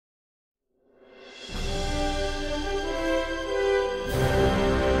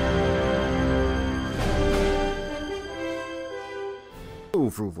Hello,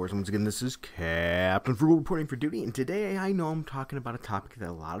 Frugal Force. Once again, this is Captain Frugal reporting for duty, and today I know I'm talking about a topic that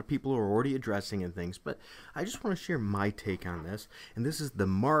a lot of people are already addressing and things, but I just want to share my take on this, and this is the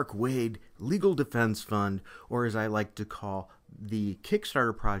Mark Waid Legal Defense Fund, or as I like to call, the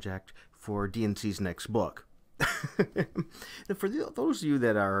Kickstarter project for DNC's next book. Now, for those of you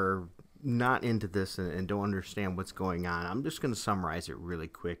that are not into this and don't understand what's going on, I'm just going to summarize it really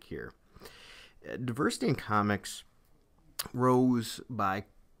quick here. Diversity in comics rose by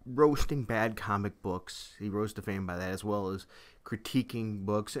roasting bad comic books. He rose to fame by that, as well as critiquing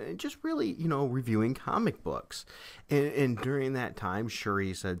books and just really, reviewing comic books. And during that time, sure,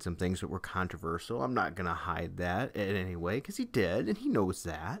 he said some things that were controversial. I'm not going to hide that in any way, because he did, and he knows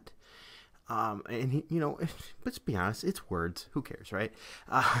that. And he, let's be honest, it's words. Who cares, right?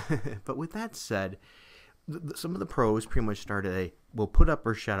 But with that said, some of the pros pretty much started a "well, put up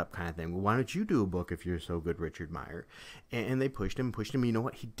or shut up" kind of thing. Well, why don't you do a book if you're so good, Richard Meyer? And they pushed him. You know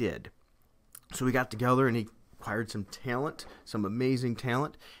what? He did. So we got together and he acquired some talent, some amazing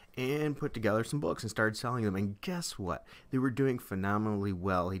talent, and put together some books and started selling them. And guess what? They were doing phenomenally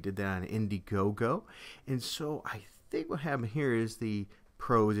well. He did that on Indiegogo. And so I think what happened here is the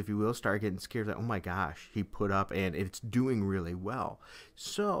pros, if you will, start getting scared that, oh my gosh, he put up and it's doing really well.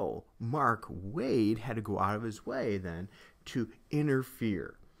 So Mark Waid had to go out of his way then to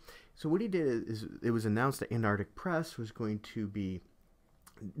interfere. So what he did is it was announced that Antarctic Press was going to be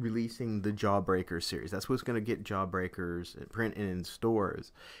releasing the Jawbreakers series. That's what's going to get Jawbreakers print and in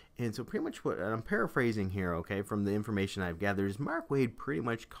stores. And so pretty much what I'm paraphrasing here, okay, from the information I've gathered, is Mark Waid pretty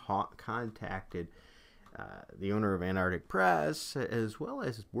much contacted the owner of Antarctic Press, as well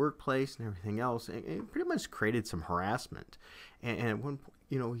as his workplace and everything else, and pretty much created some harassment. And at one point,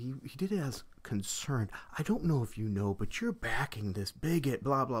 he did it as concern. I don't know if you know, but you're backing this bigot,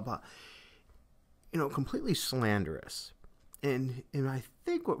 blah, blah, blah. Completely slanderous. And I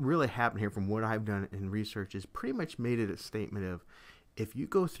think what really happened here, from what I've done in research, is pretty much made it a statement of, if you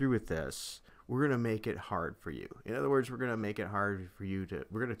go through with this, we're going to make it hard for you. In other words, we're going to make it hard for you to,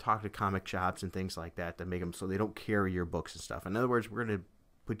 we're going to talk to comic shops and things like that to make them so they don't carry your books and stuff. In other words, we're going to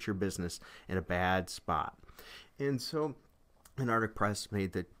put your business in a bad spot. And so Antarctic Press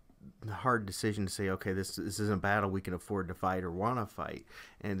made the hard decision to say, okay, this isn't a battle we can afford to fight or want to fight.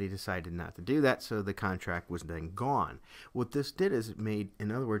 And they decided not to do that, so the contract was then gone. What this did is it made,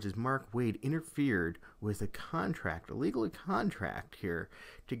 in other words, is Mark Waid interfered with a contract, a legal contract here,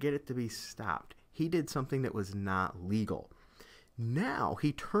 to get it to be stopped. He did something that was not legal. Now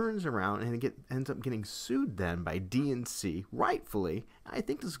he turns around and ends up getting sued then by DNC, rightfully. I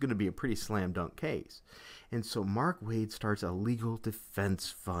think this is going to be a pretty slam dunk case. And so Mark Waid starts a legal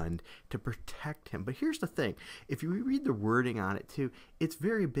defense fund to protect him. But here's the thing. If you read the wording on it too, it's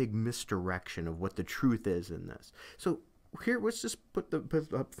very big misdirection of what the truth is in this. So here, let's just put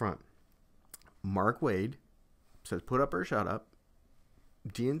it up front. Mark Waid says put up or shut up.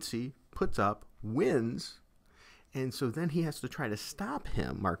 DNC puts up, wins. And so then he has to try to stop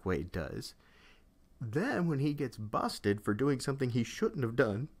him, Mark Waid does. Then when he gets busted for doing something he shouldn't have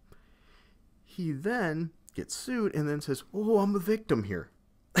done, he then gets sued and then says, oh, I'm a victim here.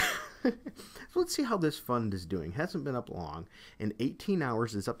 So let's see how this fund is doing. Hasn't been up long. In 18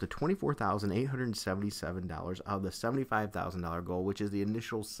 hours, it's up to $24,877 out of the $75,000 goal, which is the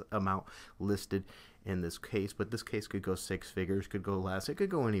initial amount listed in this case. But this case could go six figures, could go less. It could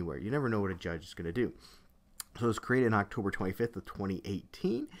go anywhere. You never know what a judge is going to do. So it was created on October 25th of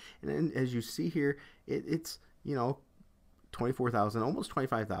 2018. And then, as you see here, it's, 24,000, almost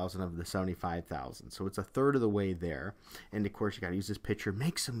 25,000 of the 75,000. So it's a third of the way there. And of course, you got to use this picture.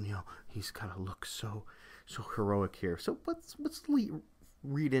 Makes him, he's got to look so heroic here. So let's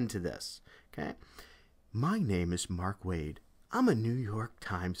read into this. Okay. My name is Mark Waid. I'm a New York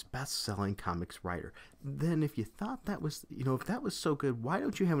Times best-selling comics writer. Then if you thought that was, if that was so good, why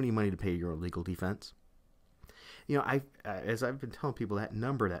don't you have any money to pay your own legal defense? As I've been telling people, that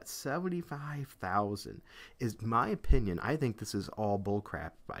number, that 75,000, is my opinion. I think this is all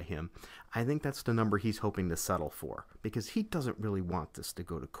bullcrap by him. I think that's the number he's hoping to settle for, because he doesn't really want this to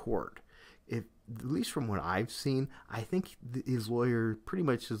go to court. At least from what I've seen, I think his lawyer pretty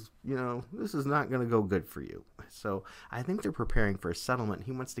much is, this is not going to go good for you. So I think they're preparing for a settlement.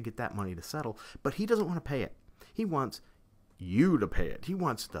 He wants to get that money to settle, but he doesn't want to pay it. He wants you to pay it. He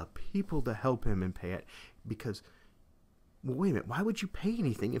wants the people to help him and pay it, because, well, wait a minute, why would you pay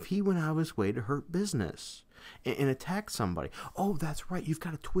anything if he went out of his way to hurt business and attack somebody? Oh, that's right, you've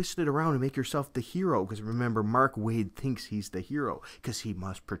got to twist it around and make yourself the hero, because remember, Mark Waid thinks he's the hero because he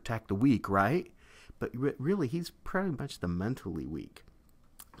must protect the weak, right? But really, he's pretty much the mentally weak.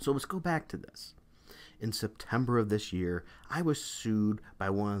 So let's go back to this. In September of this year, I was sued by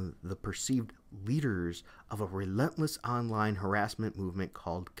one of the perceived leaders of a relentless online harassment movement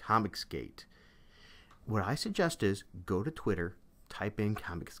called Comicsgate. What I suggest is go to Twitter, type in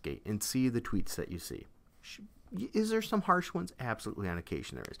Comicsgate, and see the tweets that you see. Is there some harsh ones? Absolutely, on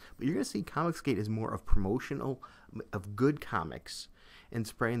occasion there is. But you're going to see Comicsgate is more of promotional of good comics and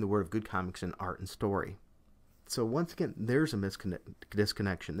spreading the word of good comics and art and story. So once again, there's a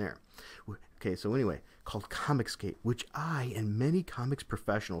disconnection there. Okay, so anyway, called Comicsgate, which I and many comics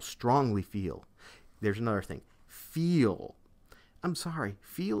professionals strongly feel. There's another thing. Feel. I'm sorry,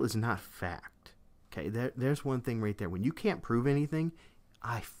 feel is not fact. Okay, there's one thing right there. When you can't prove anything,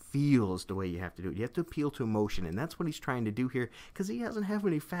 I feel is the way you have to do it. You have to appeal to emotion, and that's what he's trying to do here, because he doesn't have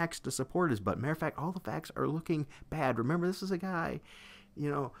any facts to support his butt. Matter of fact, all the facts are looking bad. Remember, this is a guy,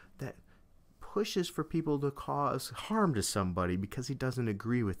 that pushes for people to cause harm to somebody because he doesn't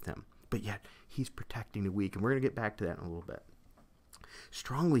agree with them. But yet, he's protecting the weak, and we're going to get back to that in a little bit.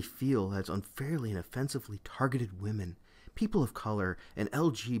 Strongly feel has unfairly and offensively targeted women, people of color, and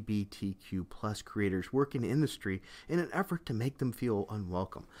LGBTQ plus creators work in the industry in an effort to make them feel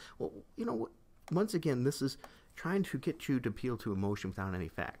unwelcome. Well, once again, this is trying to get you to appeal to emotion without any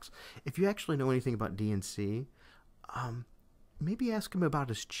facts. If you actually know anything about DNC, maybe ask him about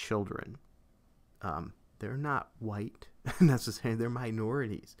his children. They're not white necessarily; they're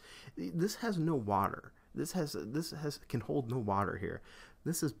minorities. This has no water. This can hold no water here.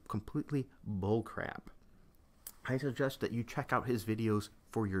 This is completely bullcrap. I suggest that you check out his videos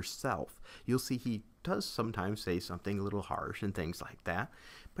for yourself. You'll see he does sometimes say something a little harsh and things like that,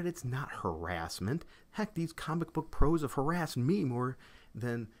 but it's not harassment. Heck, these comic book pros have harassed me more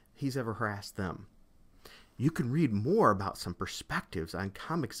than he's ever harassed them. You can read more about some perspectives on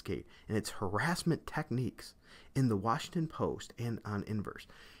Comicsgate and its harassment techniques in the Washington Post and on Inverse.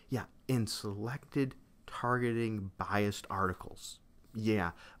 Yeah, in selected targeting biased articles.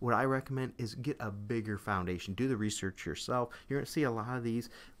 Yeah, what I recommend is get a bigger foundation. Do the research yourself. You're going to see a lot of these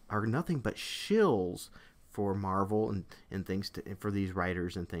are nothing but shills for Marvel and things for these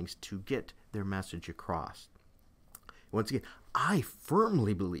writers and things to get their message across. Once again, I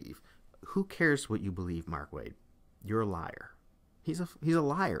firmly believe, who cares what you believe, Mark Waid? You're a liar. He's a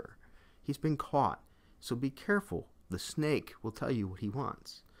liar. He's been caught. So be careful. The snake will tell you what he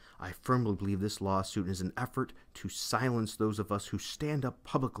wants. I firmly believe this lawsuit is an effort to silence those of us who stand up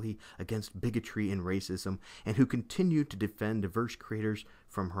publicly against bigotry and racism and who continue to defend diverse creators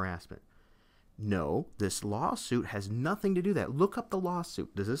from harassment. No, this lawsuit has nothing to do with that. Look up the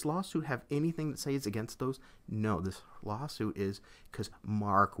lawsuit. Does this lawsuit have anything that says against those? No, this lawsuit is because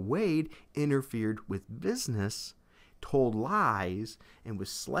Mark Waid interfered with business, told lies, and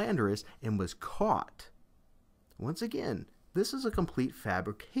was slanderous and was caught. Once again, this is a complete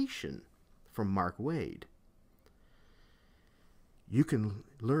fabrication from Mark Waid. You can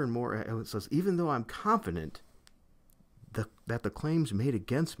learn more. It says, even though I'm confident that the claims made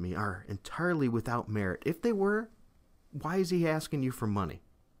against me are entirely without merit. If they were, why is he asking you for money?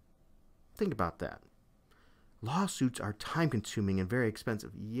 Think about that. Lawsuits are time-consuming and very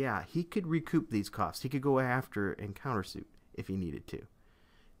expensive. Yeah, he could recoup these costs. He could go after and countersuit if he needed to.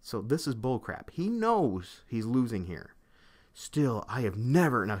 So this is bullcrap. He knows he's losing here. Still, I have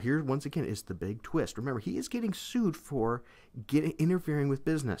never... Now here, once again, is the big twist. Remember, he is getting sued for interfering with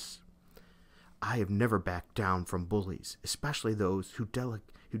business. I have never backed down from bullies, especially those who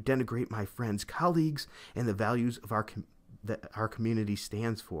denigrate my friends, colleagues, and the values of that our community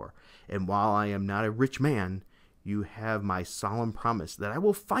stands for. And while I am not a rich man, you have my solemn promise that I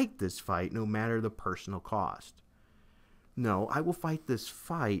will fight this fight no matter the personal cost. No, I will fight this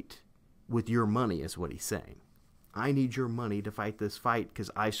fight with your money, is what he's saying. I need your money to fight this fight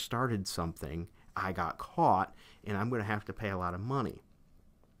because I started something, I got caught, and I'm going to have to pay a lot of money.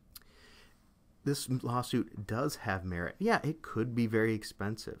 This lawsuit does have merit. Yeah, it could be very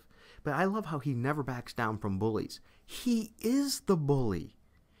expensive. But I love how he never backs down from bullies. He is the bully.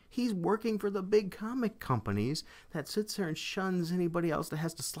 He's working for the big comic companies that sits there and shuns anybody else that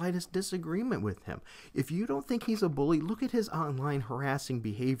has the slightest disagreement with him. If you don't think he's a bully, look at his online harassing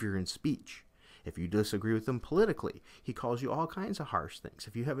behavior and speech. If you disagree with him politically, he calls you all kinds of harsh things.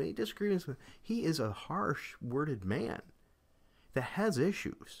 If you have any disagreements with him, he is a harsh-worded man that has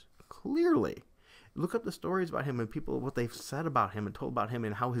issues, clearly. Look up the stories about him and people, what they've said about him and told about him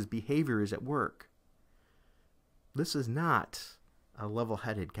and how his behavior is at work. This is not a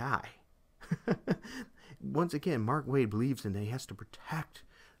level-headed guy. Once again, Mark Waid believes in that he has to protect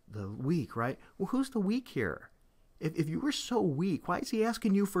the weak, right? Well, who's the weak here? If you were so weak, why is he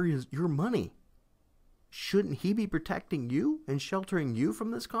asking you for your money? Shouldn't he be protecting you and sheltering you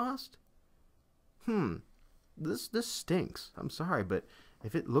from this cost? This stinks. I'm sorry, but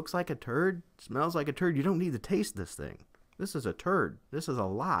if it looks like a turd, smells like a turd, you don't need to taste this thing. This is a turd. This is a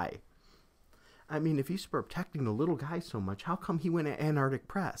lie. I mean, if he's protecting the little guy so much, how come he went to Antarctic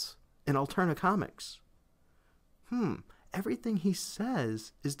Press and Alterna Comics? Everything he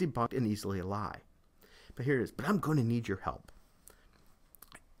says is debunked and easily a lie. But here it is. But I'm going to need your help.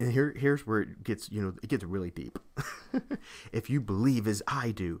 And here's where it gets really deep. If you believe, as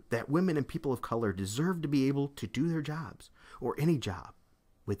I do, that women and people of color deserve to be able to do their jobs, or any job,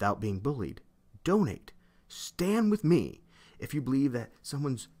 without being bullied, donate. Stand with me. If you believe that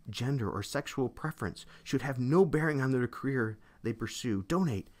someone's gender or sexual preference should have no bearing on their career they pursue,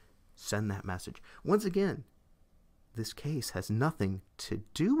 donate. Send that message. Once again, this case has nothing to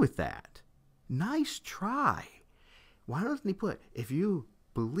do with that. Nice try. Why doesn't he put, if you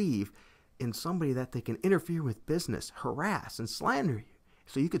believe in somebody that they can interfere with business, harass, and slander you,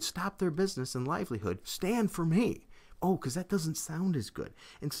 so you could stop their business and livelihood, stand for me. Oh, because that doesn't sound as good.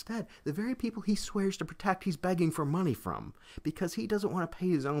 Instead, the very people he swears to protect, he's begging for money from, because he doesn't want to pay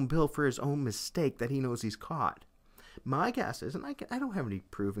his own bill for his own mistake that he knows he's caught. My guess is, and I don't have any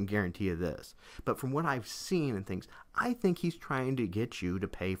proof and guarantee of this, but from what I've seen and things, I think he's trying to get you to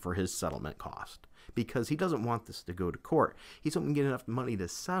pay for his settlement cost, because he doesn't want this to go to court. He's hoping to get enough money to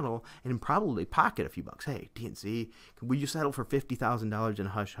settle and probably pocket a few bucks. Hey, DNC, will you settle for $50,000 in a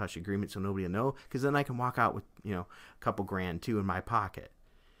hush-hush agreement so nobody will know? Because then I can walk out with, a couple grand, too, in my pocket.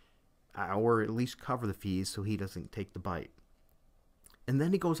 Or at least cover the fees so he doesn't take the bite. And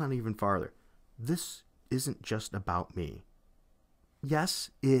then he goes on even farther. This isn't just about me.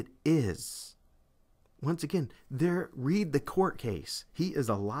 Yes, it is. Once again, read the court case. He is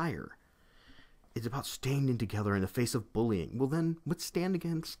a liar. It's about standing together in the face of bullying. Well, then, let's stand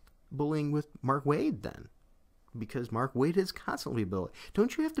against bullying with Mark Waid, then. Because Mark Waid is constantly bullied.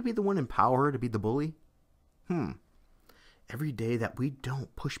 Don't you have to be the one in power to be the bully? Every day that we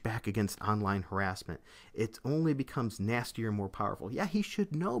don't push back against online harassment, it only becomes nastier and more powerful. Yeah, he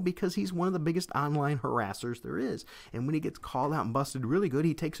should know, because he's one of the biggest online harassers there is. And when he gets called out and busted really good,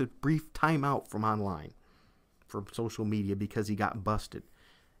 he takes a brief time out from online, from social media, because he got busted,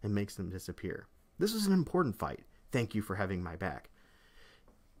 and makes them disappear. This is an important fight. Thank you for having my back.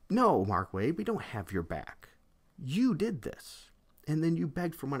 No, Mark Waid, we don't have your back. You did this, and then you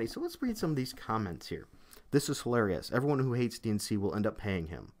begged for money. So let's read some of these comments here. This is hilarious. Everyone who hates DNC will end up paying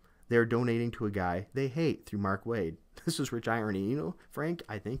him. They're donating to a guy they hate through Mark Waid. This is rich irony. Frank,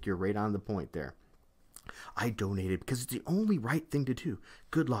 I think you're right on the point there. I donated because it's the only right thing to do.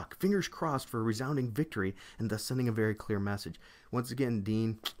 Good luck. Fingers crossed for a resounding victory, and thus sending a very clear message. Once again,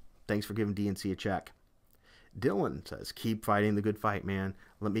 Dean, thanks for giving DNC a check. Dylan says, keep fighting the good fight, man.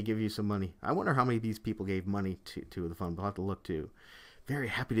 Let me give you some money. I wonder how many of these people gave money to the fund. We'll have to look too. Very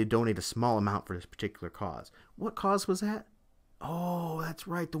happy to donate a small amount for this particular cause. What cause was that? Oh, that's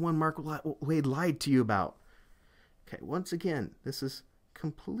right. The one Mark Waid lied to you about. Okay, once again, this is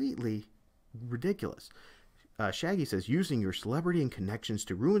completely ridiculous. Shaggy says, using your celebrity and connections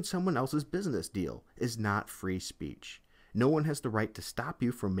to ruin someone else's business deal is not free speech. No one has the right to stop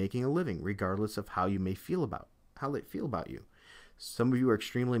you from making a living, regardless of how they feel about you. Some of you are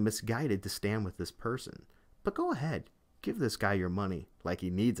extremely misguided to stand with this person. But go ahead. Give this guy your money like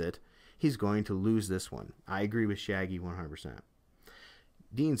he needs it. He's going to lose this one. I agree with Shaggy 100%.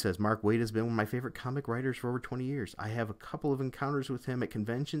 Dean says, Mark Waid has been one of my favorite comic writers for over 20 years. I have a couple of encounters with him at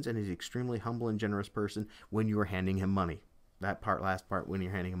conventions, and he's an extremely humble and generous person when you are handing him money. That last part, when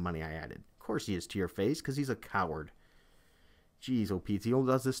you're handing him money, I added. Of course he is, to your face, because he's a coward. Jeez, Pete, he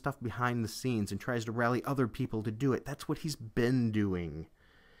only does this stuff behind the scenes and tries to rally other people to do it. That's what he's been doing.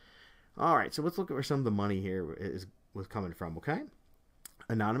 All right, so let's look at where some of the money here was coming from, okay?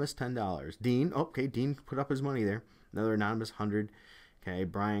 Anonymous, $10. Dean, okay, Dean put up his money there. Another anonymous, $100. Okay,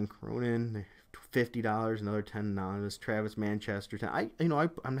 Brian Cronin, $50. Another $10 anonymous. Travis Manchester, $10.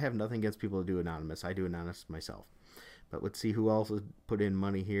 I have nothing against people who do anonymous. I do anonymous myself. But let's see who else has put in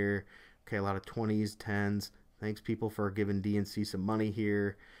money here. Okay, a lot of 20s, 10s. Thanks, people, for giving DNC some money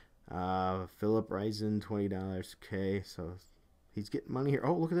here. Philip Reisen, $20. Okay, so he's getting money here.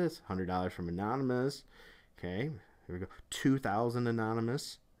 Oh, look at this. $100 from anonymous. Okay, here we go. 2,000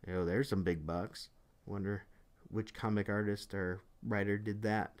 anonymous. Oh, there's some big bucks. Wonder which comic artist or writer did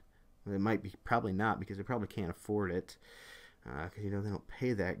that. Well, it might be, probably not, because they probably can't afford it. Because, they don't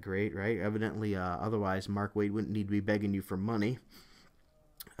pay that great, right? Evidently, otherwise, Mark Waid wouldn't need to be begging you for money.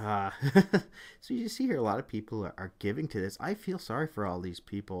 So you see here, a lot of people are giving to this. I feel sorry for all these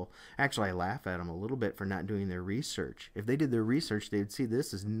people. Actually, I laugh at them a little bit for not doing their research. If they did their research, they would see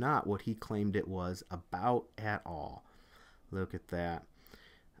this is not what he claimed it was about at all. Look at that.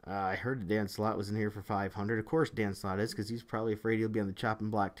 I heard Dan Slott was in here for 500. Of course, Dan Slott is, because he's probably afraid he'll be on the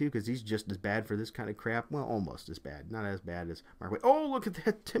chopping block too, because he's just as bad for this kind of crap. Well, almost as bad. Not as bad as Mark Waid. Oh, look at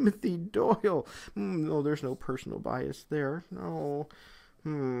that Timothy Doyle. No, there's no personal bias there. No.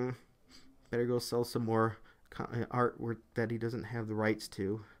 Better go sell some more artwork that he doesn't have the rights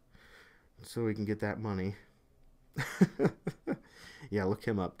to, so we can get that money. Yeah, look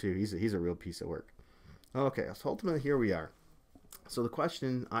him up too. He's a real piece of work. Okay, so ultimately here we are. So the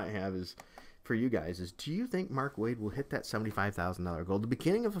question I have is for you guys is, do you think Mark Waid will hit that $75,000 goal? The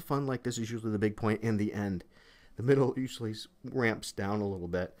beginning of a fund like this is usually the big point, in the end. The middle usually ramps down a little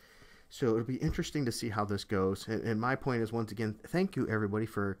bit. So it'll be interesting to see how this goes. And my point is, once again, thank you everybody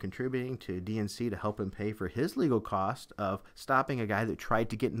for contributing to DNC to help him pay for his legal cost of stopping a guy that tried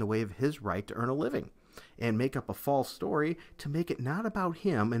to get in the way of his right to earn a living and make up a false story to make it not about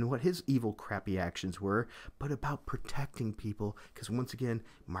him and what his evil, crappy actions were, but about protecting people. Because once again,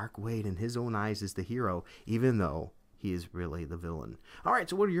 Mark Waid, in his own eyes, is the hero, even though he is really the villain. All right,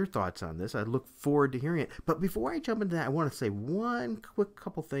 so what are your thoughts on this? I look forward to hearing it. But before I jump into that, I want to say one quick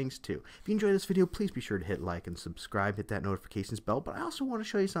couple things too. If you enjoyed this video, please be sure to hit like and subscribe, hit that notifications bell. But I also want to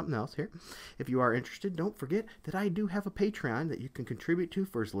show you something else here. If you are interested, don't forget that I do have a Patreon that you can contribute to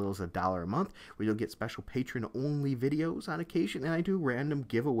for as little as $1 a month, where you'll get special patron-only videos on occasion, and I do random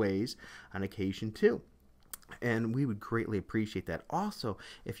giveaways on occasion too. And we would greatly appreciate that. Also,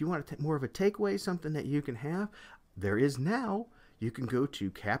 if you want more of a takeaway, something that you can have, there is now. You can go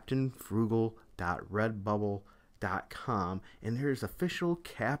to captainfrugal.redbubble.com, and there's official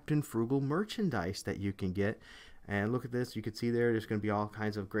Captain Frugal merchandise that you can get. And look at this. You can see there's going to be all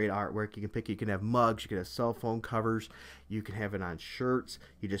kinds of great artwork you can pick. You can have mugs. You can have cell phone covers. You can have it on shirts.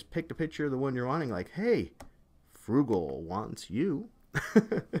 You just pick a picture of the one you're wanting, like, hey, Frugal wants you.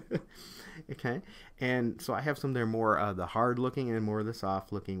 Okay, and so I have some there more the hard looking and more the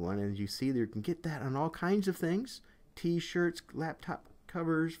soft looking one, and as you see, you can get that on all kinds of things: t-shirts, laptop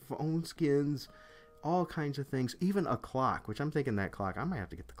covers, phone skins, all kinds of things, even a clock, which I'm thinking that clock, I might have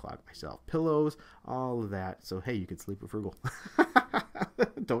to get the clock myself, pillows, all of that. So hey, you can sleep with Frugal.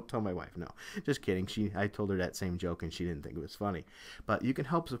 Don't tell my wife. No, just kidding. I told her that same joke and she didn't think it was funny. But you can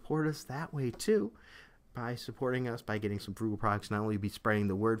help support us that way too, by supporting us, by getting some Frugal products. Not only be spreading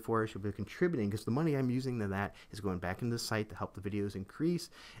the word for us, you'll be contributing, because the money I'm using to that is going back into the site to help the videos increase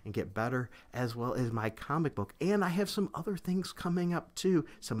and get better, as well as my comic book. And I have some other things coming up too,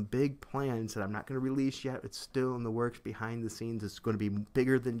 some big plans that I'm not going to release yet. It's still in the works behind the scenes. It's going to be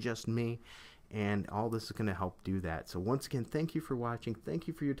bigger than just me, and all this is going to help do that. So once again, thank you for watching. Thank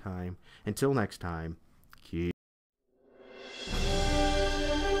you for your time. Until next time, keep